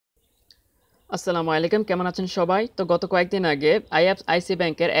আসসালামু আলাইকুম, কেমন আছেন সবাই? তো গত কয়েকদিন আগে আইএফআইসি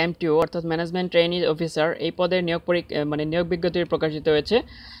ব্যাংকের এমটিও অর্থাৎ ম্যানেজমেন্ট ট্রেইনি অফিসার এই পদের নিয়োগ বিজ্ঞপ্তি প্রকাশিত হয়েছে।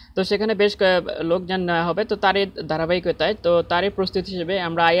 তো সেখানে বেশ লোকজন নেওয়া হবে। তো তারই ধারাবাহিকতায় তারই প্রস্তুতি হিসেবে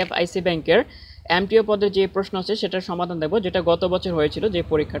আমরা আইএফআইসি ব্যাংকের এমটিও পদের যে প্রশ্ন আছে সেটার সমাধান দেব, যেটা গত বছর হয়েছিল যে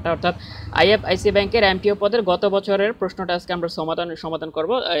পরীক্ষাটা, অর্থাৎ আইএফআইসি ব্যাংকের এমটিও পদের গত বছরের প্রশ্নটা আজকে আমরা সমাধান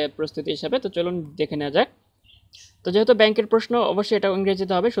করব প্রস্তুতি হিসাবে। তো চলুন দেখে নেওয়া যাক। তো যেহেতু ব্যাংকের প্রশ্ন অবশ্যই এটা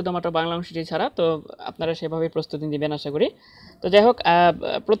ইংরেজিতে হবে, শুধুমাত্র বাংলা অংশটি ছাড়া, তো আপনারা সেভাবেই প্রস্তুতি নেবেন আশা করি। তো যাই হোক,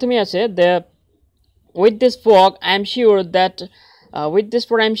 প্রথমেই আছে with this fog I am sure that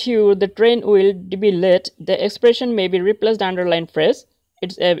the train will be late. The expression may be replaced underline phrase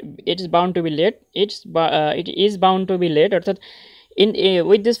it is bound to be late. It is bound to be late অর্থাৎ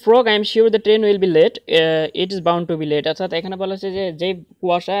with this fog I am sure the train will be late. It is bound to be late অর্থাৎ এখানে বলা হচ্ছে যে যেই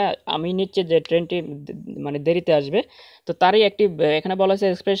কুয়াশা আমি নিচ্ছি যে ট্রেনটি মানে দেরিতে আসবে, তো তারই একটি এখানে বলা হচ্ছে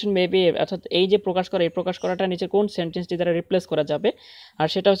এক্সপ্রেশন মেবি, অর্থাৎ এই যে প্রকাশ করাটা নিচে কোন সেন্টেন্সটি দ্বারা রিপ্লেস করা যাবে, আর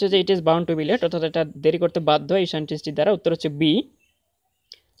সেটা হচ্ছে যে it is bound to be late, অর্থাৎ এটা দেরি করতে বাধ্য এই সেন্টেন্সটি দ্বারা। উত্তর হচ্ছে B.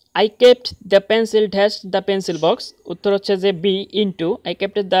 I kept the pencil dash the pencil box. উত্তর হচ্ছে যে B into I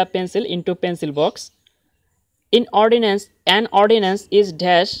kept the pencil into pencil box. In ordinance, an ordinance is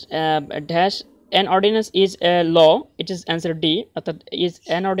an ordinance is a law. It is answer D. অর্থাৎ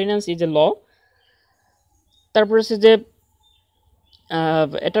an ordinance is a law. তারপর হচ্ছে যে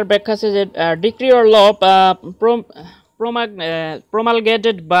এটার ব্যাখ্যা আছে যে decree or law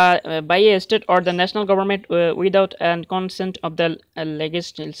promulgated by a state or the national government without consent of the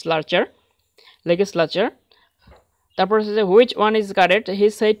legislature. তারপর হচ্ছে যে which one is correct? He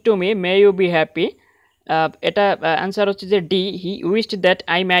said to me, may you be happy. এটা অ্যান্সার হচ্ছে যে D, he wished that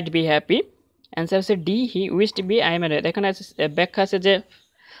I might be happy. Answer হচ্ছে D, he wished B I might. এখানে ব্যাখ্যা আছে যে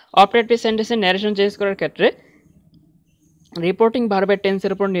অপারেটিভ সেন্টেন্সের ন্যারেশন চেঞ্জ করার ক্ষেত্রে রিপোর্টিং ভার্বের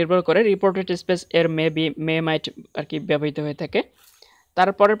টেন্সের উপর নির্ভর করে রিপোর্টেড স্পেস এর মে মাইট আর কি ব্যবহৃত হয়ে থাকে।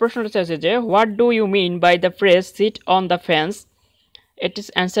 তারপরের প্রশ্নটা আছে যে what do you mean by the phrase sit on the fence? It is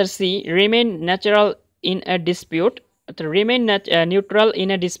answer C, remain natural in a dispute. remain neutral in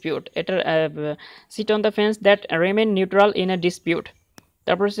a dispute. এটা sit on the fence that remain neutral in a dispute.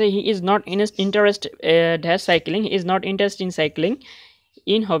 তারপর সে he is not interested dash cycling, he is not interested in cycling,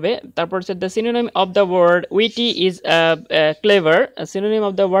 in হবে। তারপর সে the synonym of the word witty is clever. A synonym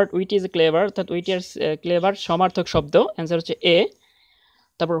of the word witty is clever, অর্থাৎ witty আর clever সমার্থক শব্দ। Answer হচ্ছে এ।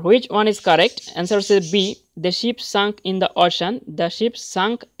 তারপর which one is correct? Answer হচ্ছে B, the ship sank in the ocean. The ship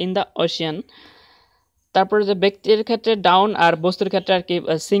sank in the ocean. তারপর যে ব্যক্তির ক্ষেত্রে ডাউন আর বস্তুর ক্ষেত্রে আর কি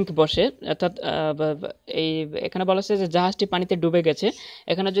সিঙ্ক বসে, অর্থাৎ এই এখানে বলা হচ্ছে যে জাহাজটি পানিতে ডুবে গেছে।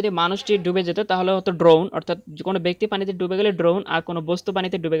 এখানে যদি মানুষটি ডুবে যেত তাহলে হতো ড্রোন, অর্থাৎ কোনো ব্যক্তি পানিতে ডুবে গেলে ড্রোন, আর কোনো বস্তু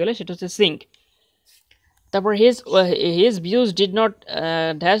পানিতে ডুবে গেলে সেটা হচ্ছে সিঙ্ক। তারপর his views did not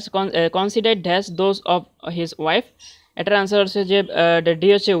consider those of his wife. এটার আনসার হচ্ছে যে ডি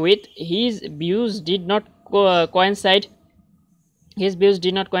হচ্ছে with, his views did not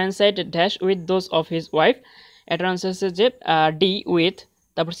coincide dash with those of his wife. এটার আনসার হচ্ছে যে ডি উইথ।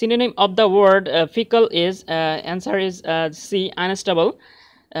 তারপর synonym of the word fickle is answer is C, unstable.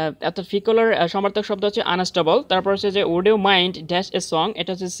 অর্থাৎ ফিকলের সমার্থক শব্দ হচ্ছে আনস্টেবল। তারপর হচ্ছে যে would you mind dash a song, এটা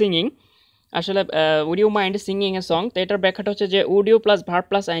হচ্ছে সিঙ্গিং। আসলে would you mind singing a song, তো এটার ব্যাখ্যাটা হচ্ছে যে would you plus verb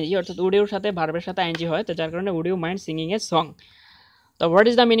plus ing, অর্থাৎ would you সাথে ভার্বের সাথে ing হয়, তো যার কারণে would you mind singing a song. So what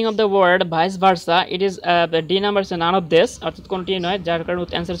is the meaning of the word vice versa? It is D number is none of this, অর্থাৎ কোনটি নয়, যার কারণে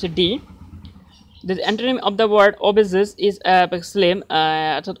অ্যান্সার হচ্ছে D. The antonym of the word obese is slim,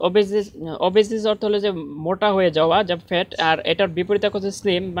 অর্থাৎ obese অর্থ হলো যে মোটা হয়ে যাওয়া, যা ফ্যাট, আর এটার বিপরীত হচ্ছে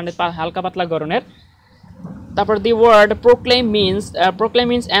স্লিম মানে হালকা পাতলা গড়নের। তারপর the word proclaim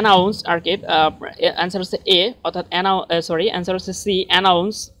means announce আর কি, অ্যান্সার হচ্ছে এ, অর্থাৎ অ্যান্সার হচ্ছে C,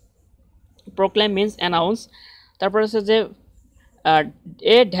 announce. Proclaim means announce. তারপর হচ্ছে যে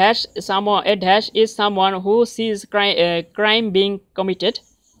a dash is someone who sees crime being committed.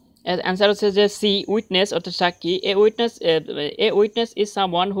 Answer হচ্ছে যে সি, witness অর্থাৎ সাক্ষী। a witness is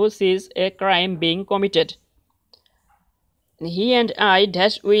someone who sees a crime being committed. He and I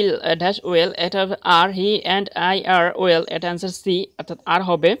dash will এটা আর, he and I are will, এটা answer C, অর্থাৎ আর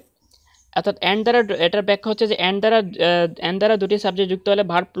হবে। অর্থাৎ and দ্বারা এটার ব্যাখ্যা হচ্ছে যে এন্ড দ্বারা দুটি সাবজেক্ট যুক্ত হলে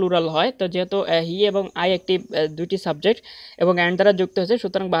ভার্ব প্লুরাল হয়। তো যেহেতু হি এবং আই একটি দুটি সাবজেক্ট এবং এন্ড দ্বারা যুক্ত হয়েছে,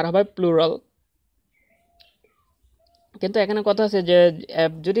 সুতরাং ভার্ব হবে প্লুরাল। কিন্তু এখানে কথা আছে যে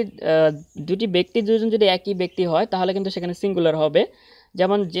যদি দুটি ব্যক্তি দুজন যদি একই ব্যক্তি হয় তাহলে কিন্তু সেখানে সিঙ্গুলার হবে।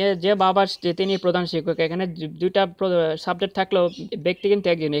 যেমন যে বাবা তিনি প্রধান শিক্ষক, এখানে দুইটা সাবজেক্ট থাকলেও ব্যক্তি কিন্তু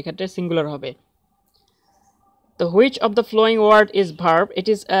একজন, এক্ষেত্রে সিঙ্গুলার হবে। তো which of the flowing word is verb? It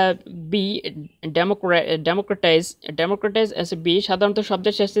is B, democratize as B সাধারণত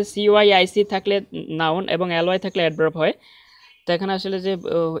শব্দের শেষে CYIC থাকলে নাউন এবং LY থাকলে অ্যাডভার্ব হয়। তো এখানে আসলে যে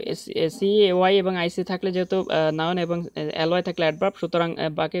CY এবং IC থাকলে যেহেতু নাউন এবং LY থাকলে অ্যাডভার্ব, সুতরাং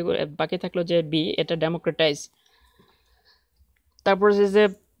বাকি থাকলো যে B, এটা ডেমোক্রেটাইজ। তারপর যে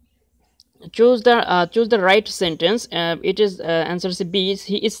choose the right sentence. It is answer C, B.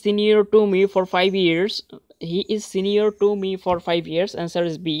 He is senior to me for 5 years. He is senior to me for 5 years. Answer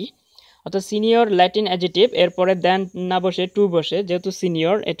is B. অর্থাৎ সিনিয়র ল্যাটিন অ্যাডজেক্টিভ, এরপরে দেন না বসে two বসে, যেহেতু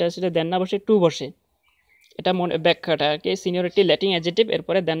senior এটা আসলে দেন না বসে টু বসে, এটা মনে ব্যাখ্যাটা আর কি। সিনিয়রিটি ল্যাটিন অ্যাডজেক্টিভ,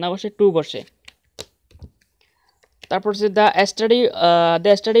 এরপরে দেন না বসে টু বসে। তারপর হচ্ছে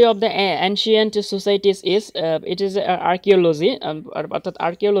the study of the ancient societies is it is archaeology, অর্থাৎ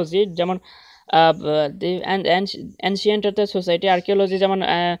আর্কিওলজি যেমন ancient অর্থাৎ সোসাইটি, আর্কিওলজি যেমন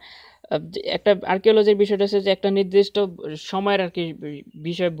একটা আর্কিওলজির বিষয়টা হচ্ছে যে একটা নির্দিষ্ট সময়ের আর কি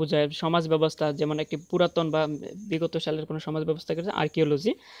বিষয় বোঝায়, সমাজ ব্যবস্থা, যেমন একটি পুরাতন বা বিগত সালের কোনো সমাজ ব্যবস্থাকে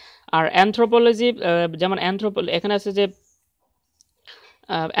আর্কিওলজি। আর অ্যানথ্রোপোলজি যেমন এখানে আছে যে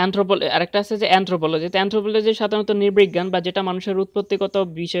আরেকটা আছে যে অ্যানথ্রোপোলজি। তো অ্যানথ্রোপোলজি সাধারণত নৃবিজ্ঞান বা যেটা মানুষের উৎপত্তিগত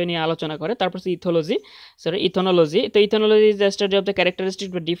বিষয় নিয়ে আলোচনা করে। তারপর ইথোনোলজি। তো ইথোনোলজি is the study of the characteristic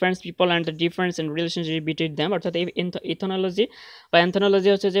বা difference people and the difference in relationship between them. অর্থাৎ এই ইথোনোলজি বা অ্যানথোনোলজি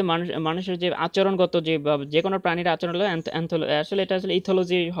হচ্ছে যে মানুষের যে আচরণগত যে কোনো প্রাণীর আচরণ হলো আসলে এটা আসলে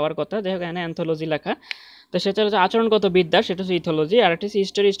ইথোলজি হওয়ার কথা, যাই হোক এখানে অ্যানথোলজি লেখা। তো সেটা হচ্ছে আচরণগত বিদ্যা, সেটা হচ্ছে ইথোলজি। আর একটা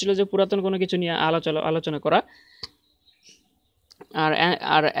হিস্টোরি হচ্ছে পুরাতন কোনো কিছু নিয়ে আলোচনা করা। আর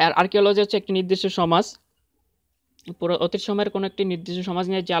আর্কিওলজি হচ্ছে একটি নির্দিষ্ট সমাজ, পুরো অতীত সময়ের কোনো একটি নির্দিষ্ট সমাজ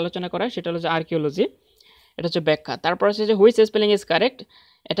নিয়ে যে আলোচনা করা, সেটা হচ্ছে আর্কিওলজি। এটা হচ্ছে ব্যাখ্যা। তারপর হচ্ছে যে হুইচ স্পেলিং ইজ কারেক্ট,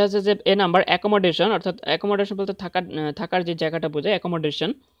 এটা হচ্ছে যে এ নাম্বার অ্যাকোমোডেশন, অর্থাৎ অ্যাকোমোডেশন বলতে থাকার যে জায়গাটা বোঝায় অ্যাকোমোডেশন,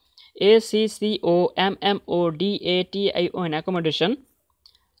 ACCOMMODATION অ্যাকোমোডেশন।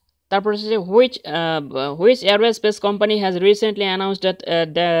 তারপর হচ্ছে যে which aerospace company has recently announced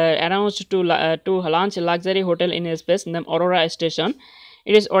to launch luxury hotel in space named Aurora Station.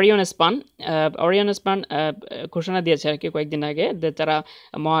 It is Orion Span ঘোষণা দিয়েছে আর কি কয়েকদিন আগে যে তারা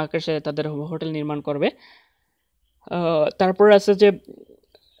মহাকাশে তাদের হোটেল নির্মাণ করবে। তারপর আছে যে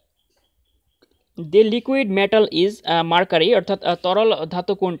the liquid metal is mercury, অর্থাৎ তরল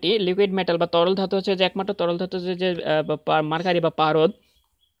ধাতু কোনটি? লিকুইড মেটাল বা তরল ধাতু হচ্ছে যে একমাত্র তরল ধাতু যে মার্কারি বা পারদ,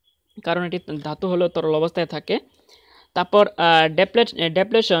 কারণ এটি ধাতু হলো তরল অবস্থায় থাকে। তারপর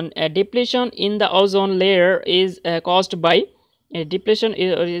depletion in the ozone layer is caused by depletion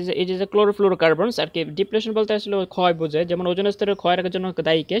it is a chlorofluorocarbons আর কি। ডিপ্লেশন বলতে আসলে ক্ষয় বোঝায়, যেমন ওজোন স্তরের ক্ষয়ের জন্য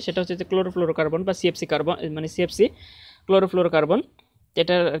দায়ী কে, সেটা হচ্ছে যে ক্লোরোফ্লোরোকার্বন বা সিএফসি কার্বন, মানে সিএফসি ক্লোরোফ্লোরোকার্বন,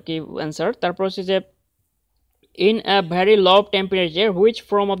 এটা আর কি অ্যান্সার। তারপর হচ্ছে যে in a very low temperature which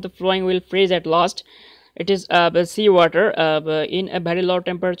form of the flowing will freeze at last? It is sea water in a very low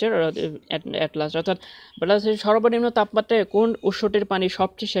temperature at last, অর্থাৎ বলা হচ্ছে সর্বনিম্ন তাপমাত্রায় কোন উৎসটির পানি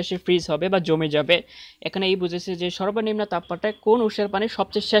সবচেয়ে শেষে ফ্রিজ হবে বা জমে যাবে। এখানে এই বুঝেছে যে সর্বনিম্ন তাপমাত্রায় কোন উৎসের পানি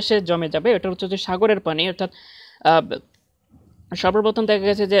সবচেয়ে শেষে জমে যাবে, এটা হচ্ছে যে সাগরের পানি। অর্থাৎ সর্বপ্রথম দেখা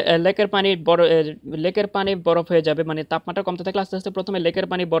গেছে যে লেকের পানি বরফ হয়ে যাবে, মানে তাপমাত্রা কমতে থাকলে আস্তে আস্তে প্রথমে লেকের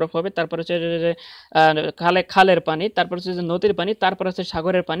পানি বরফ হবে, তারপর হচ্ছে যে খালের পানি, তারপর হচ্ছে যে নদীর পানি, তারপর হচ্ছে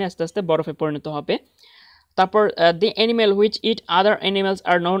সাগরের পানি আস্তে আস্তে বরফে পরিণত হবে। তারপর দি animal which it other animals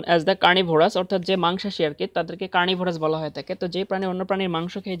are known as the carnivorous, অর্থাৎ যে মাংসাশী আর কি তাদেরকে কার্নিভোরাস বলা হয়ে থাকে। তো যে প্রাণী অন্য প্রাণীর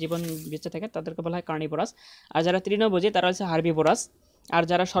মাংস খেয়ে জীবন বেঁচে থাকে তাদেরকে বলা হয় কার্নিভোরাস। আর যারা তৃণভোজী তারা হচ্ছে হার্বিভোরাস, আর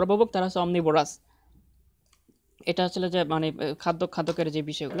যারা সর্বভোগ তারা হচ্ছে অমনিভোরাস। এটা আসলে যে মানে খাদ্যের যে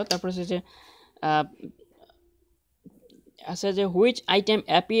বিষয়গুলো। তারপর হচ্ছে যে which item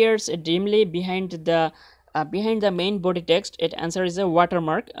appears dimly behind the main body text, it answer is a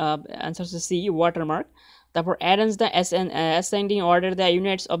watermark, answer হচ্ছে সি ওয়াটারমার্ক। তারপর arrange the ascending order the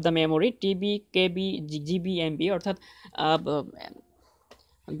units of the memory, TB, KB, GB, MB, অর্থাৎ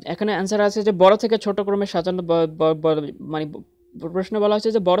এখানে অ্যান্সার আছে যে বড় থেকে ছোট ক্রমে সাজানো, মানে প্রশ্ন বলা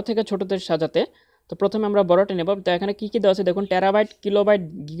হচ্ছে যে বড় থেকে ছোটতে সাজাতে। তো প্রথমে আমরা বড়টা নেব। তো এখানে কী কী দেওয়া আছে দেখুন, টেরাবাইট, কিলোবাইট,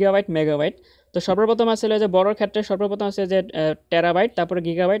 গিগাবাইট, মেগাবাইট। তো সর্বপ্রথম আসলে যে বড়োর ক্ষেত্রে সর্বপ্রথম আছে যে টেরাবাইট, তারপর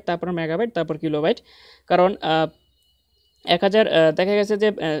গিগাবাইট, তারপর মেগাবাইট, তারপর কিলোবাইট। কারণ 1000 দেখা গেছে যে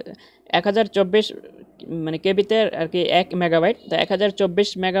 1024 মানে কেবিতে আর কি 1 মেগাবাইট, তো 1024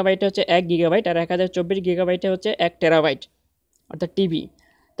 মেগাবাইটে হচ্ছে 1 গিগাবাইট, আর 1024 গিগাবাইটে হচ্ছে 1 টেরাবাইট, অর্থাৎ টিবি।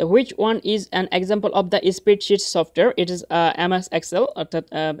 তো which one is an example of the spreadsheet software? It is MS Excel, অর্থাৎ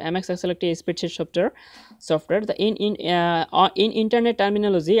MS Excel একটি spreadsheet software. The in internet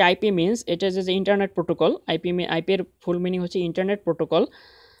terminology IP means, এটা ইজ ইন্টারনেট প্রোটোকল। আইপি এর full meaning হচ্ছে internet protocol.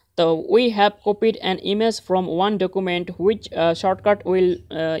 তো we have copied an image from one document which shortcut will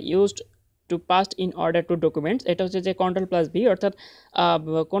used to passed in order to documents এটা হচ্ছে যে control plus V অর্থাৎ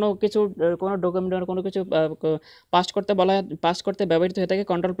কোনো কিছু কোনো ডকুমেন্ট কোনো কিছু পাস করতে বলা পাস করতে ব্যবহৃত হয়ে থাকে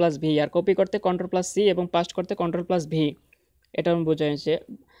কন্ট্রোল প্লাস ভি আর কপি করতে কন্ট্রোল প্লাস সি এবং পাস করতে কন্ট্রোল প্লাস ভি এটা বোঝাচ্ছে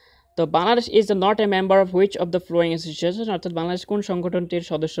তো Bangladesh is not a member of which of the following association অর্থাৎ বাংলাদেশ কোন সংগঠনটির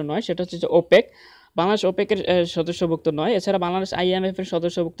সদস্য নয় সেটা হচ্ছে যে ওপেক বাংলাদেশ ওপেকের সদস্যভুক্ত নয় এছাড়া বাংলাদেশ আইএমএফ এর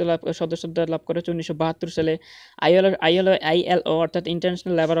সদস্যতা লাভ করেছে 1972 সালে আইএলও অর্থাৎ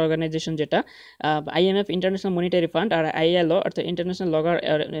ইন্টারন্যাশনাল লেবার অর্গানাইজেশন যেটা আইএমএফ ইন্টারন্যাশনাল মনিটারি ফান্ড আর আইএলও অর্থাৎ ইন্টারন্যাশনাল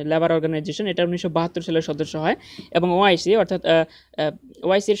লেবার অর্গানাইজেশন এটা 1972 সালে সদস্য হয় এবং ওআইসি অর্থাৎ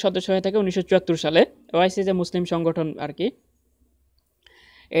ওআইসির সদস্য হয়ে থাকে 1974 সালে ওআইসি যে মুসলিম সংগঠন আর কি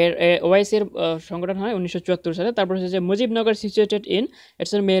এর ওআইসির সংগঠন হয় 1974 সালে তারপর হচ্ছে যে Mujibnagar situated in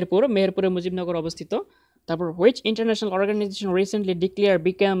it's মেহেরপুরে Mujibnagar অবস্থিত তারপর which international organisation recently declare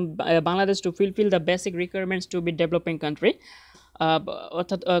become Bangladesh two fulfil the basic requirements two B developing country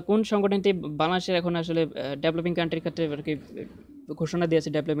অর্থাৎ কোন সংগঠনটি বাংলাদেশের এখন আসলে ডেভেলপিং কান্ট্রির ক্ষেত্রে আর কি ঘোষণা দিয়েছে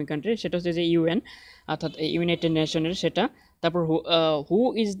ডেভেলপিং কান্ট্রি সেটা হচ্ছে যে ইউএন অর্থাৎ ইউনাইটেড নেশনের সেটা তারপর হু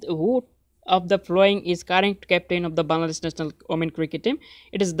of the following is current captain of the Bangladesh national women cricket team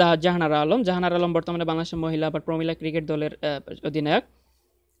it is the Jahanara Alam বর্তমানে বাংলাদেশের মহিলা বা প্রমিলা ক্রিকেট দলের অধিনায়ক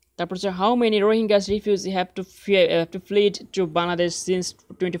তারপর হচ্ছে how many Rohingyas refugees have to fled to Bangladesh since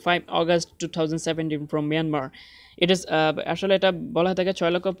 25 August 2017 from Myanmar it is আসলে এটা বলা থাকে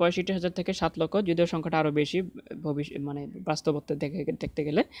 6,65,000 থেকে 7 লক্ষ যদিও সংখ্যাটা আরো বেশি মানে বাস্তবতা দেখতে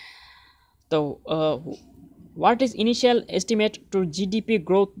গেলে তো what is initial estimate to GDP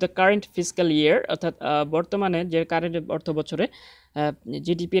growth the current fiscal year অর্থাৎ বর্তমানে যে কারেন্ট অর্থ বছরে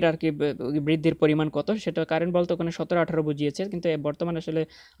জিডিপির আর কি বৃদ্ধির পরিমাণ কত সেটা কারেন্ট বলতে ওখানে 17-18 বুঝিয়েছে কিন্তু বর্তমানে আসলে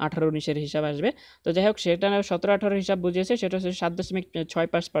 18-19 এর হিসাব আসবে তো যাই হোক সেটা 17-18 হিসাব বুঝিয়েছে সেটা হচ্ছে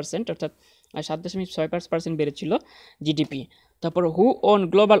 7.65% অর্থাৎ 7.65% বেড়েছিল জিডিপি তারপর হু on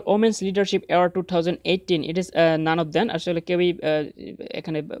global women's leadership award 2018 it is none of then আসলে কেউই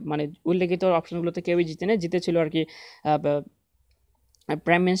এখানে মানে উল্লেখিত অপশনগুলোতে কেউই জিতেছিল আর কি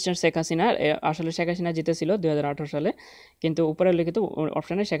প্রাইম মিনিস্টার শেখ হাসিনা আসলে শেখ হাসিনা জিতেছিল 2018 সালে কিন্তু উপরে উল্লেখিত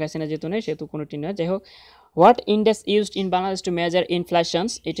অপশনে শেখ হাসিনা জিতে নেই সেহেতু কোনোটি নয় যাই হোক what index used in Bangladesh to measure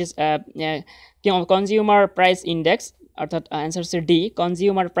ইনফ্লেশনস it is consumer price index অর্থাৎ অ্যান্সার হচ্ছে ডি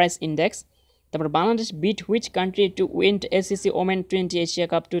কনজিউমার প্রাইস ইন্ডেক্স তারপর Bangladesh bit which country to win ACC women 20 Asia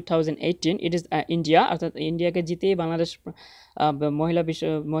cup 2018 it is India অর্থাৎ ইন্ডিয়াকে জিতেই বাংলাদেশ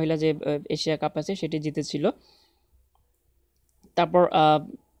মহিলা যে এশিয়া কাপ আছে সেটি জিতেছিল তারপর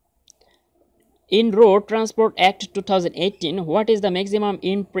in Road Transport Act 2018 what is the maximum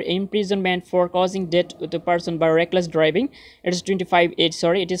imprisonment for causing death to a person by reckless driving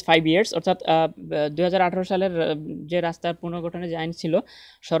it is 5 years অর্থাৎ 2018 সালের যে রাস্তার পুনর্গঠনের যে আইন ছিল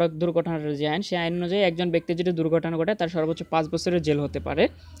সড়ক দুর্ঘটনার যে আইন সেই আইন অনুযায়ী একজন ব্যক্তি যদি দুর্ঘটনা ঘটায় তার সর্বোচ্চ 5 বছরের জেল হতে পারে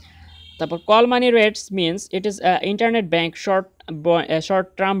তারপর call money rates means it is internet bank short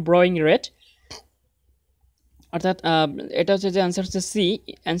term borrowing rate অর্থাৎ এটা হচ্ছে যে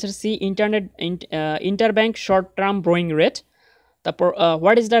answer C ইন্টারব্যাংক short term borrowing rate তারপর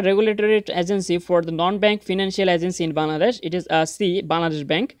what is the regulatory agency for the non bank financial agency in Bangladesh it is C Bangladesh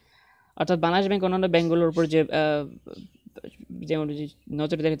bank অর্থাৎ Bangladesh bank অন্যান্য ব্যাংকগুলোর উপর যে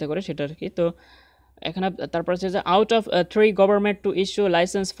নজরদারিতা করে সেটা আর কি তো এখানে তারপর হচ্ছে যে out of 3 government to issue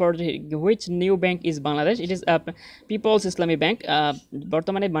licence for which new bank is Bangladesh it is people's Islami bank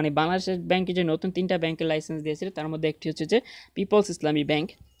বর্তমানে মানে বাংলাদেশের ব্যাংকে যে নতুন 3টা ব্যাংকের লাইসেন্স দিয়েছিল তার মধ্যে একটি হচ্ছে যে পিপলস ইসলামী ব্যাংক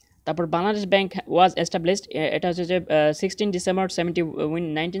তারপর বাংলাদেশ ব্যাংক ওয়াজ এস্টাবলিশড এটা হচ্ছে যে 16 ডিসেম্বর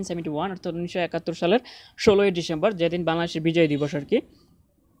 1971 অর্থাৎ 1971 সালের 16 ডিসেম্বর যেদিন বাংলাদেশের বিজয় দিবস আর কি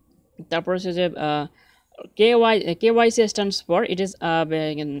তারপর হচ্ছে যে KYC stands for it is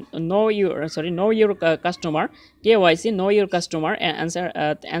know your customer KYC know your customer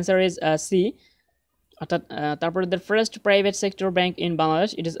answer is C অর্থাৎ তারপরে the first private sector bank in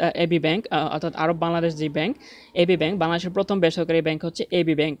Bangladesh it is AB bank অর্থাৎ আরব বাংলাদেশ যে ব্যাংক AB bank বাংলাদেশের প্রথম বেসরকারি ব্যাংক হচ্ছে AB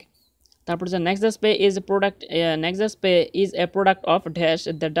bank তারপর যে Nexus Pay is a product of dash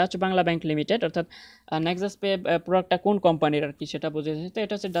the Dutch Bangla Bank Limited অর্থাৎ Nexus Pay প্রোডাক্টটা কোন কোম্পানির আর কি সেটা বোঝাচ্ছে তো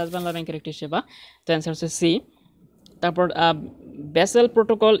এটা হচ্ছে ডাচ বাংলা ব্যাংকের একটি সেবা তো অ্যান্সার হচ্ছে সি তারপর Basel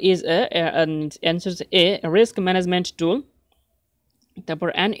protocol is answer হচ্ছে এ risk management tool তারপর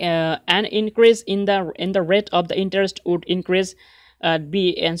an increase in the rate of the interest would increase B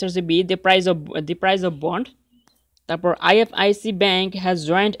answer হচ্ছে B the price of bond তারপর IFIC Bank has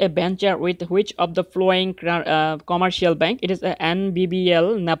joined a venture with which of the following commercial bank it is NBBL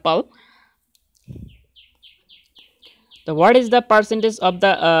Nepal so what is the percentage of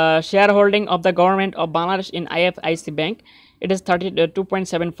the shareholding of the government of Bangladesh in IFIC Bank it is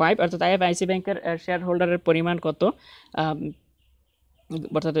 32.75 অর্থাৎ IFIC ব্যাংকের share হোল্ডারের পরিমাণ কত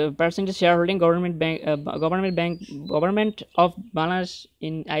অর্থাৎ percentage share holding government of Bangladesh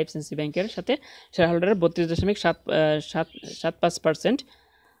in আইএফসিসি ব্যাংকের সাথে share হোল্ডারের 32.75%।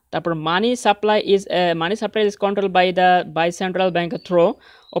 তারপর মানি supply is control by central bank through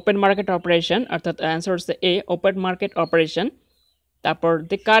open market operation, অর্থাৎ অ্যান্সার হচ্ছে এ, ওপেন মার্কেট অপারেশন। তারপর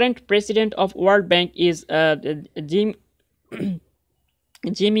the current president of world bank is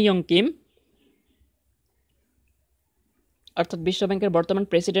gym young Kim, অর্থাৎ বিশ্ব ব্যাংকের বর্তমান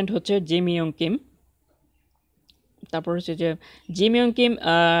প্রেসিডেন্ট হচ্ছে জিম ইয়ং কিম। তারপর হচ্ছে যে gym young Kim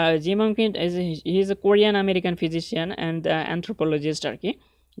he is a Korean American physician and অ্যানথ্রোপোলজিস্ট আর কি,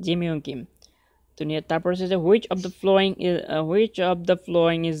 জিম ইয়ং কিম। তো নিয়ে তারপর হচ্ছে যে which of the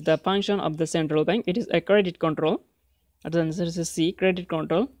following is the function of the central bank, it is a credit control, অর্থাৎ অ্যান্সার হচ্ছে C, credit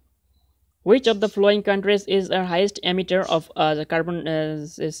control. Which of the following countries is the highest emitter of the carbon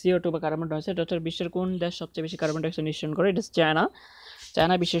CO2 বা carbon dioxide, অর্থাৎ বিশ্বের কোন দেশ সবচেয়ে বেশি carbon dioxide নিঃসরণ করে? এটা চায়না।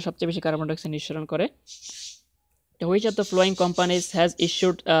 চায়না বিশ্বের সবচেয়ে বেশি কার্বন ডাইঅক্সাইড নিঃসরণ করে। Which of the following companies has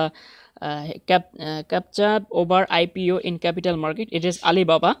issued captcha over IPO in capital market? It is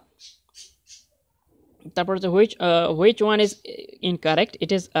Alibaba. তারপর হচ্ছে which one is incorrect?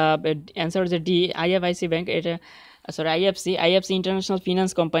 It is answer is D, IFIC bank, এটা sorry IFC international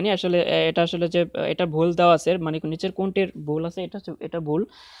finance company. আসলে এটা আসলে যে এটা ভুল দেওয়া আছে, মানে নিচের কোনটির ভুল আছে, এটা ভুল,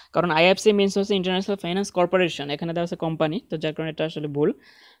 কারণ আইএফসি মিনস হচ্ছে ইন্টারন্যাশনাল ফাইন্যান্স কর্পোরেশন, এখানে দেওয়া আছে কোম্পানি, তো যার কারণে এটা আসলে ভুল।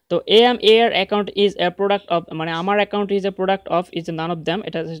 তো এর account is a product of, মানে আমার account is a product of is none of them,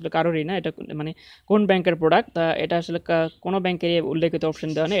 এটা আসলে কারোরই না, এটা মানে কোন ব্যাংকের প্রোডাক্ট, তা এটা আসলে কোনো ব্যাংকেরই উল্লেখিত অপশন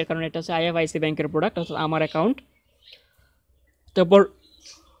দেওয়া নেই, এর কারণে এটা হচ্ছে আইএফআইসি ব্যাংকের প্রোডাক্ট, অর্থাৎ আমার অ্যাকাউন্ট। তারপর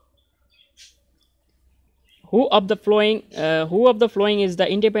Who of the following is the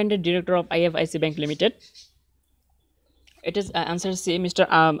independent director of IFIC Bank Limited? It is answer C, Mr.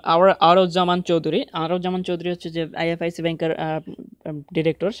 আরুজ্জামান Chowdhury. আরুজ্জামান Chowdhury হচ্ছে যে IFIC ব্যাংকের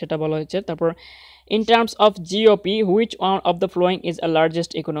ডিরেক্টর, সেটা বলা হয়েছে। তারপর in terms of GOP, which one of the following is a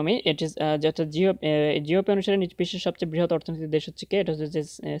largest economy? It is যেটা GOP অনুসারে বিশ্বের সবচেয়ে বৃহৎ অর্থনৈতিক দেশ হচ্ছে কি? এটা হচ্ছে যে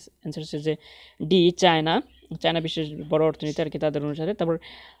অ্যান্সার হচ্ছে যে ডি, চায়না। চায়না বিশ্বের বড় অর্থনীতি আর কি তাদের অনুসারে। তারপর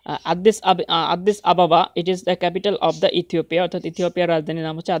আদিস আবাবা, it is the capital of the Ethiopia, অর্থাৎ ইথিওপিয়ার রাজধানীর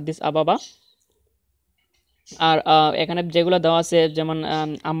নাম হচ্ছে আদিস আবাবা। আর এখানে যেগুলো দেওয়া আছে, যেমন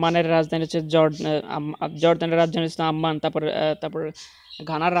আম্মানের রাজধানী হচ্ছে জর্দানের রাজধানী হচ্ছে আম্মান, তারপর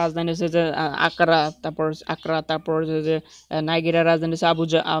ঘানার রাজধানী হচ্ছে যে তারপর যে নাইজেরিয়ার রাজধানী হচ্ছে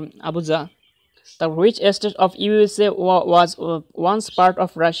আবুজা। তারপর which state of USA was once part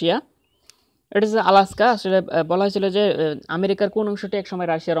of Russia? এটা হচ্ছে আলাস্কা। আসলে বলা হয়েছিল যে আমেরিকার কোন অংশটি একসময়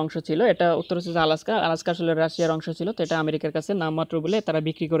রাশিয়ার অংশ ছিল, এটা উত্তর হচ্ছে যে আলাস্কা। আলাস্কা আসলে রাশিয়ার অংশ ছিল, তো এটা আমেরিকার কাছে নামমাত্র বলে তারা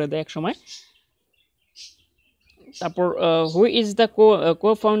বিক্রি করে দেয় এক সময়। তারপর who is the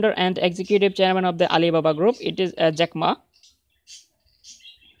co-founder and executive chairman of the Alibaba Group? It is Jack Ma.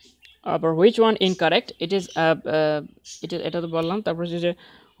 তারপর which one incorrect? It is এটা তো বললাম। তারপর যে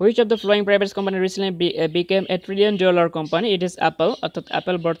which of the following private company recently became a $1 trillion company? It is Apple, অর্থাৎ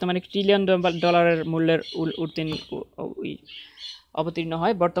Apple বর্তমানে $1 trillion মূল্যের অবতীর্ণ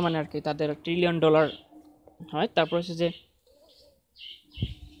হয় বর্তমানে আর কি, তাদের $1 trillion হয়। তারপর হচ্ছে যে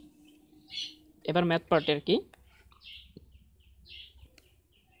এবার ম্যাথ পার্টের কি,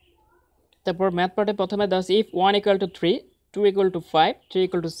 তারপর ম্যাথ পার্টে প্রথমে দেওয়া আছে if 1 = 3, 2 = 5, 3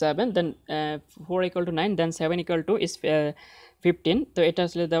 = 7, then 4 = 9, then 7 = is 15। তো এটা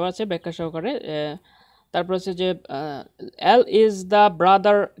আসলে দেওয়া আছে ব্যাখ্যা সহকারে। তারপর হচ্ছে যে L is the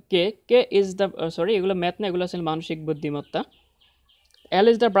brother K is the sorry এগুলো ম্যাথ না, এগুলো আসলে মানসিক বুদ্ধিমত্তা। L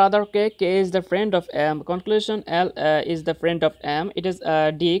is the brother K is the friend of M. Conclusion, L is the friend of M. It is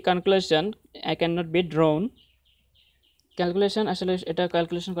D, conclusion I cannot be drawn. Calculation আসলে এটা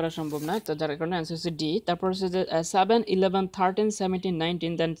calculation করা সম্ভব না, তো যার কারণে অ্যান্সার হচ্ছে ডি। তারপর হচ্ছে যে 7, 11, 13, 17,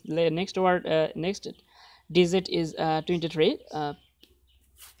 19, দেন নেক্সট ডিজিট ইজ 23,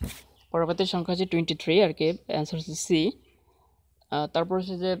 পরবর্তী সংখ্যা হচ্ছে 23 আর কি, অ্যান্সার হচ্ছে সি। তারপর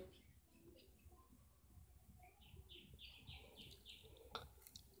হচ্ছে যে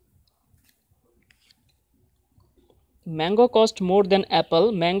mango cost more than apple,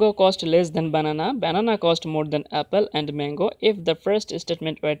 mango cost less than banana, banana cost more than apple and mango. If the first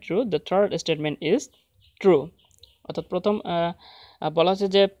statement were true, the third statement is true. অর্থাৎ প্রথম বলা আছে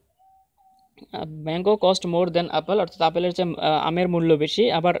যে ম্যাঙ্গো কস্ট মোর দেন apple, অর্থাৎ আপেলের চেয়ে আমের মূল্য বেশি।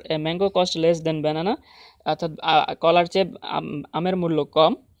 আবার mango cost less than banana, অর্থাৎ কলার চেয়ে আমের মূল্য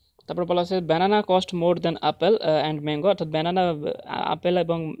কম। তারপর বলা আছে banana cost more then apple and mango, অর্থাৎ ব্যানানা আপেল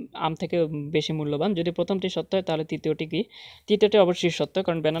এবং আম থেকে বেশি মূল্যবান। যদি প্রথমটি সত্য হয় তাহলে তৃতীয়টি অবশ্যই সত্য,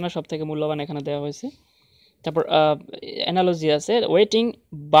 কারণ ব্যানানা সব থেকে মূল্যবান এখানে দেওয়া হয়েছে। তারপর অ্যানালজি আছে waiting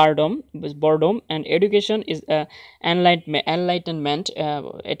boredom and education is enlightenment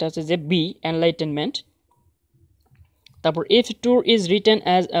এটা হচ্ছে যে বি enlightenment তারপর if tour is written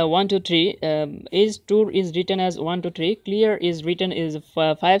as 1 2 3 is tour is written as 1 2 3 clear is written is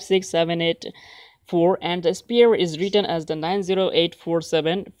 5 6 7 8 4 and the spear is written as the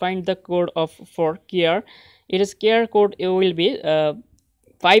 90847 find the code of for clear it is clear code it will be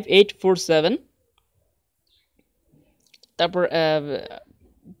 5847 তারপর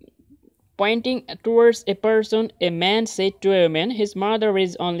pointing towards a person a man said to a woman his mother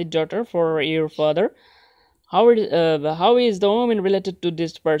is only daughter for your father how is the woman related to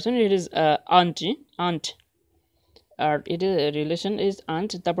this person it is aunt it is relation is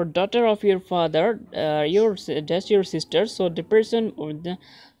aunt তারপর daughter of your father that's your sister so the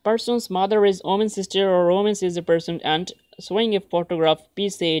person's mother is woman's sister or woman's is a person's aunt showing a photograph p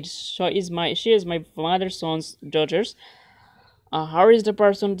said she is my mother's son's daughters how is the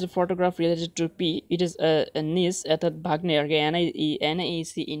person the photograph related to p it is a niece অর্থাৎ ভাগ্নে আর কি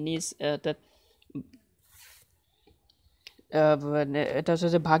NAEC niece অর্থাৎ এটা হচ্ছে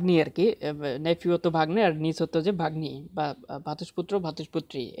যে ভাগ্নি আর কি Nephew হতো ভাগ্নে আর নিস হতো যে ভাগ্নি বা ভাতুষপুত্র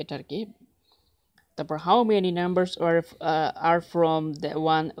ভাতুষপুত্রী এটা আর কি তারপর how many numbers are from the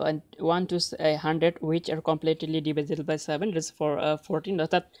 1 to 100 which are completely divisible by 7 it is for 14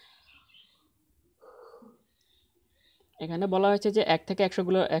 অর্থাৎ এখানে বলা হয়েছে যে 1 থেকে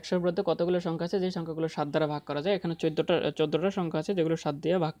 100 মধ্যে কতগুলো সংখ্যা আছে যে সংখ্যাগুলো 7 দ্বারা ভাগ করা যায় এখানে 14টা সংখ্যা আছে যেগুলো 7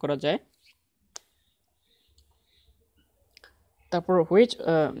 দিয়ে ভাগ করা যায় তারপর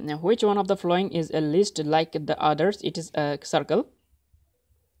which one of the following is a list like the others it is a circle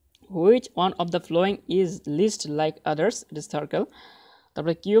which one of the following is list like others it is circle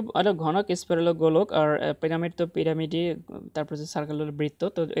তারপরে কিউব আর ঘনক স্ফেয়ার হলো গোলক আর পিরামিড তো পিরামিডই তারপর যে সার্কেল হলো বৃত্ত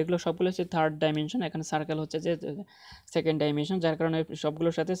তো এগুলো সবগুলো হচ্ছে থার্ড ডাইমেনশন এখানে সার্কেল হচ্ছে যে সেকেন্ড ডাইমেনশন যার কারণে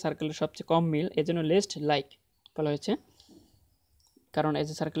সবগুলোর সাথে সার্কেলের সবচেয়ে কম মিল এজন্য লিস্ট লাইক বলা হয়েছে কারণ এই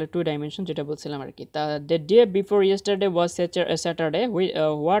যে সার্কেলের 2 ডাইমেনশন যেটা বলছিলাম আর কি the day before yesterday was Saturday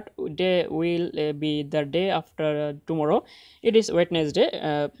what day will be the day after tomorrow it is Wednesday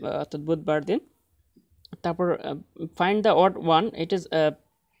অর্থাৎ বুধবার দিন তারপর find the odd one it is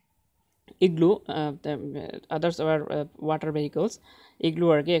igloo others are water vehicles igloo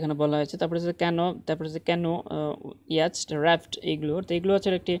আর কি এখানে বলা হয়েছে তারপরে যে কেন yacht raft igloo তো এগুলো হচ্ছে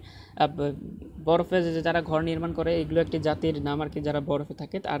একটি বরফে যে যারা ঘর নির্মাণ করে এগুলো একটি জাতির নাম আর কি যারা বরফে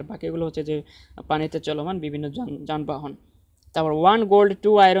থাকে আর বাকিগুলো হচ্ছে যে পানিতে চলমান বিভিন্ন যানবাহন তারপর 1 gold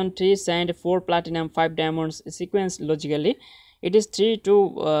 2 iron 3 sand 4 platinum 5 diamonds sequence logically it is 3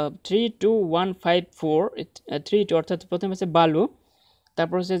 2 1 5 4 3 2 অর্থাৎ প্রথমে আছে বালু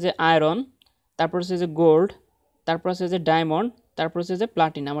তারপর হচ্ছে যে আয়রন তারপর হচ্ছে যে গোল্ড তারপর হচ্ছে যে ডায়মন্ড তারপর হচ্ছে যে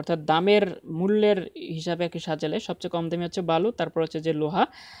প্লাটিনাম অর্থাৎ দামের মূল্যের হিসাবে কি সাজালে সবচেয়ে কম দামি হচ্ছে বালু তারপর হচ্ছে যে লোহা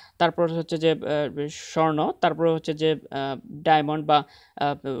তারপর হচ্ছে যে স্বর্ণ তারপর হচ্ছে যে ডায়মন্ড বা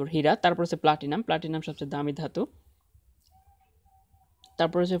হীরা তারপর হচ্ছে প্লাটিনাম সবচেয়ে দামি ধাতু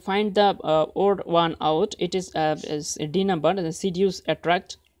তারপর হচ্ছে find the odd one out it is d number seduce attract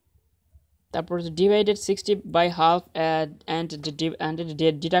তারপর divided 60 by half and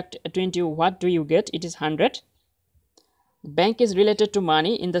deduct 20 what do you get it is 100 bank is related to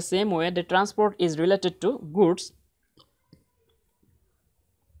money in the same way the transport is related to goods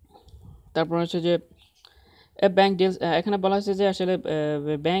তারপর হচ্ছে যে bank deals এখানে বলা হয়েছে যে আসলে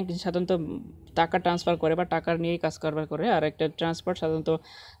bank সাধারণত টাকা ট্রান্সফার করে বা টাকা নিয়েই কাজ কারবার করে আর একটা ট্রান্সপোর্ট সাধারণত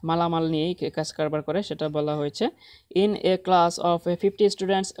মালামাল নিয়েই কাজ কারবার করে সেটা বলা হয়েছে in a class of 50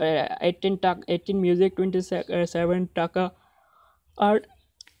 students 18 music 27 টাকা art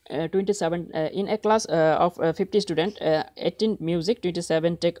 27 in a class of 50 students 18 music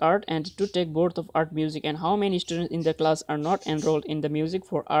 27 take art and 2 take both of art music and how many students in the class are not enrolled in the music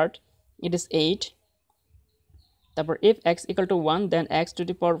for art it is 8 তারপর if x equal to 1 then x to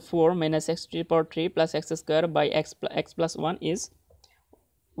the power 4 minus x to the power 3 plus x square by x plus 1 is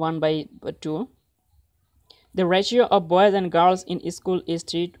 1 by 2 the ratio of boys and girls in school is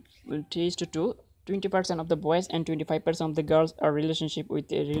 3:2 20% of the boys and 25% of the girls are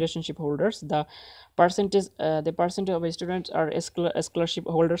relationship holders the percentage of students are scholarship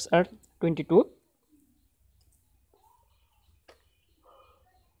holders are 22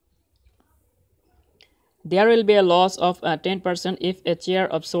 there will be a loss of 10% if a chair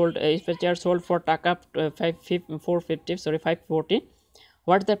sold for taka 540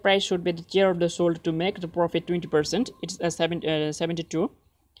 what the price should be the chair of the sold to make the profit 20% it's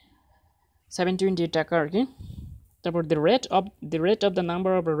 720 টাকা আর কি তারপর the rate of the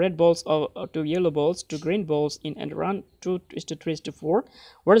number of red balls to yellow balls to green balls in and run 2:3:4.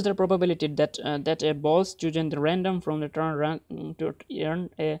 What is the probability that a balls chosen the random from the turn run to earn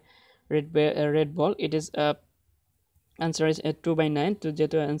a red ball? It is answer is 2/9. তো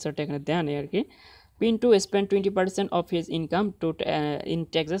যেহেতু answer টা এখানে দেয়া নেই আর কি। Pinto spent 20% of his income to in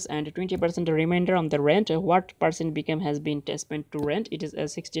taxes and 20% the remainder on the rent. What percent became has been spent to rent? It is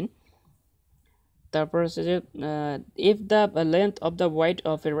 16. তারপর হচ্ছে যে if the length of the width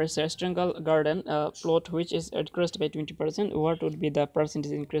of a rectangle garden plot which is increased by 20%, what would be the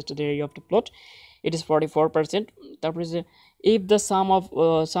percentage increase to the area of the plot? It is 44%. তারপর হচ্ছে if the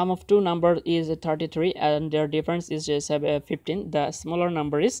sum of two numbers is 33 and their difference is 15, the smaller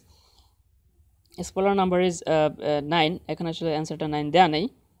number is 9. এখানে আসলে অ্যান্সারটা 9 দেয়া নেই।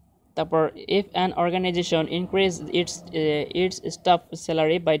 তারপর if an organization increase its staff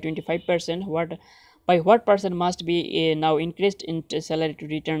salary by 25%, by what percent must be now increased in salary to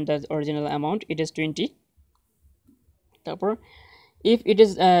return the original amount? It is 20. তারপর if it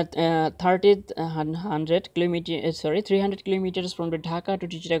is 300 kilometers from the Dhaka to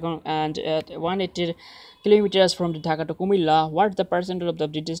Chittagong and 180 kilometers from the Dhaka to Kumilla, what the percentage of the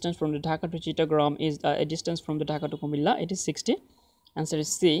distance from the Dhaka to Chittagong is a distance from the Dhaka to Kumilla? It is 60. Answer is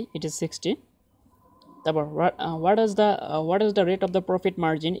C. It is 60. What is the rate of the profit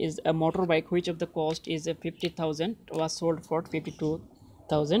margin? Is a motorbike which of the cost is 50,000 was sold for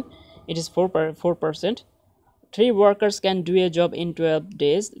 52,000. It is 4%. 3 workers can do a job in 12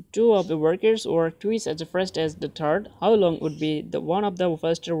 days. 2 of the workers work twice as fast as the third. How long would be the one of the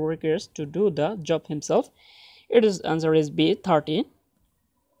faster workers to do the job himself? It is answer is B, 30.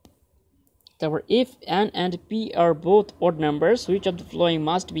 If n and p are both odd numbers, which of the following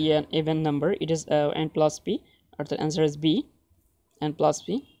must be an even number? It is n plus p, or the answer is B, n plus p.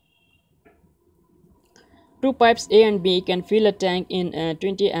 2 pipes A and B can fill a tank in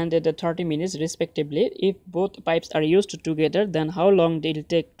 20 and 30 minutes respectively. If both pipes are used together, then how long it will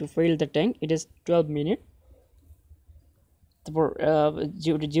take to fill the tank? It is 12 minutes.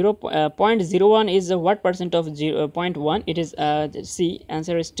 0.01 is what percent of 0.1? It is C.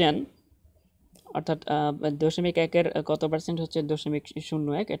 Answer is 10. অর্থাৎ 0.1 কত percent হচ্ছে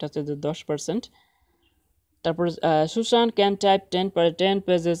 0.01, এটা হচ্ছে 10%। তারপর Susan can type 10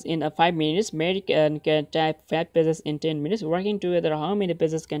 pages in 5 minutes. Mary can type 5 pages in 10 minutes. Working together, how many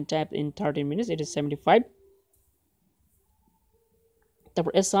pages can type in 30 minutes? It is 75.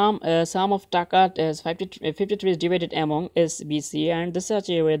 তারপর a sum of taka is 53 is divided among S, B, C and the such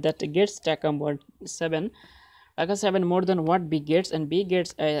a way that gets taka 7 more than what B gets and B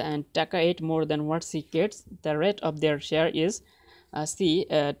gets and taka 8 more than what C gets. The rate of their share is C,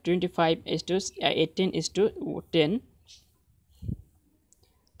 25:18:10.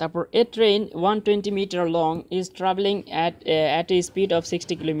 তারপর a train 120 meter long is traveling at a speed of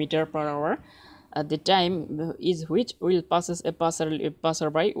 60 km/h. The time is which will passes a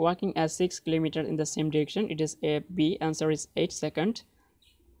passerby walking at 6 km in the same direction. It is a B. Answer is 8 seconds.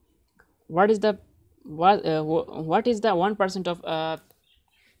 What is the 1% of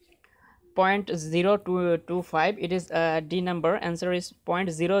 0.0225? It is D number. Answer is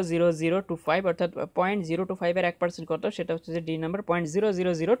 0.00025. অর্থাৎ 0.025 এর 1% কত সেটা হচ্ছে যে D number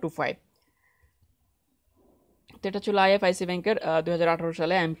 0.00025। তো এটা ছিল IFIC ব্যাংকের 2018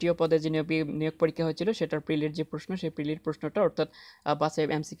 সালে এমটিও পদে যে নিয়োগ পরীক্ষা হয়েছিল সেটার প্রিলির যে প্রশ্ন, সেই প্রিলির প্রশ্নটা অর্থাৎ বাছাই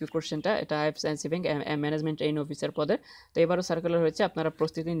এমসিকিউ কোশ্চেনটা, এটা IFIC bank management train officer পদে। তো এবারও সার্কুলার হয়েছে, আপনারা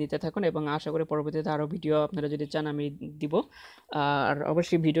প্রস্তুতি নিতে থাকুন এবং আশা করি পরবর্তীতে আরও ভিডিও আপনারা যদি চান আমি দিব। আর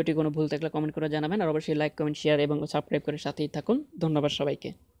অবশ্যই ভিডিওটি কোনো ভুল থাকলে কমেন্ট করে জানাবেন, আর অবশ্যই লাইক, কমেন্ট, শেয়ার এবং সাবস্ক্রাইব করে সাথেই থাকুন। ধন্যবাদ সবাইকে।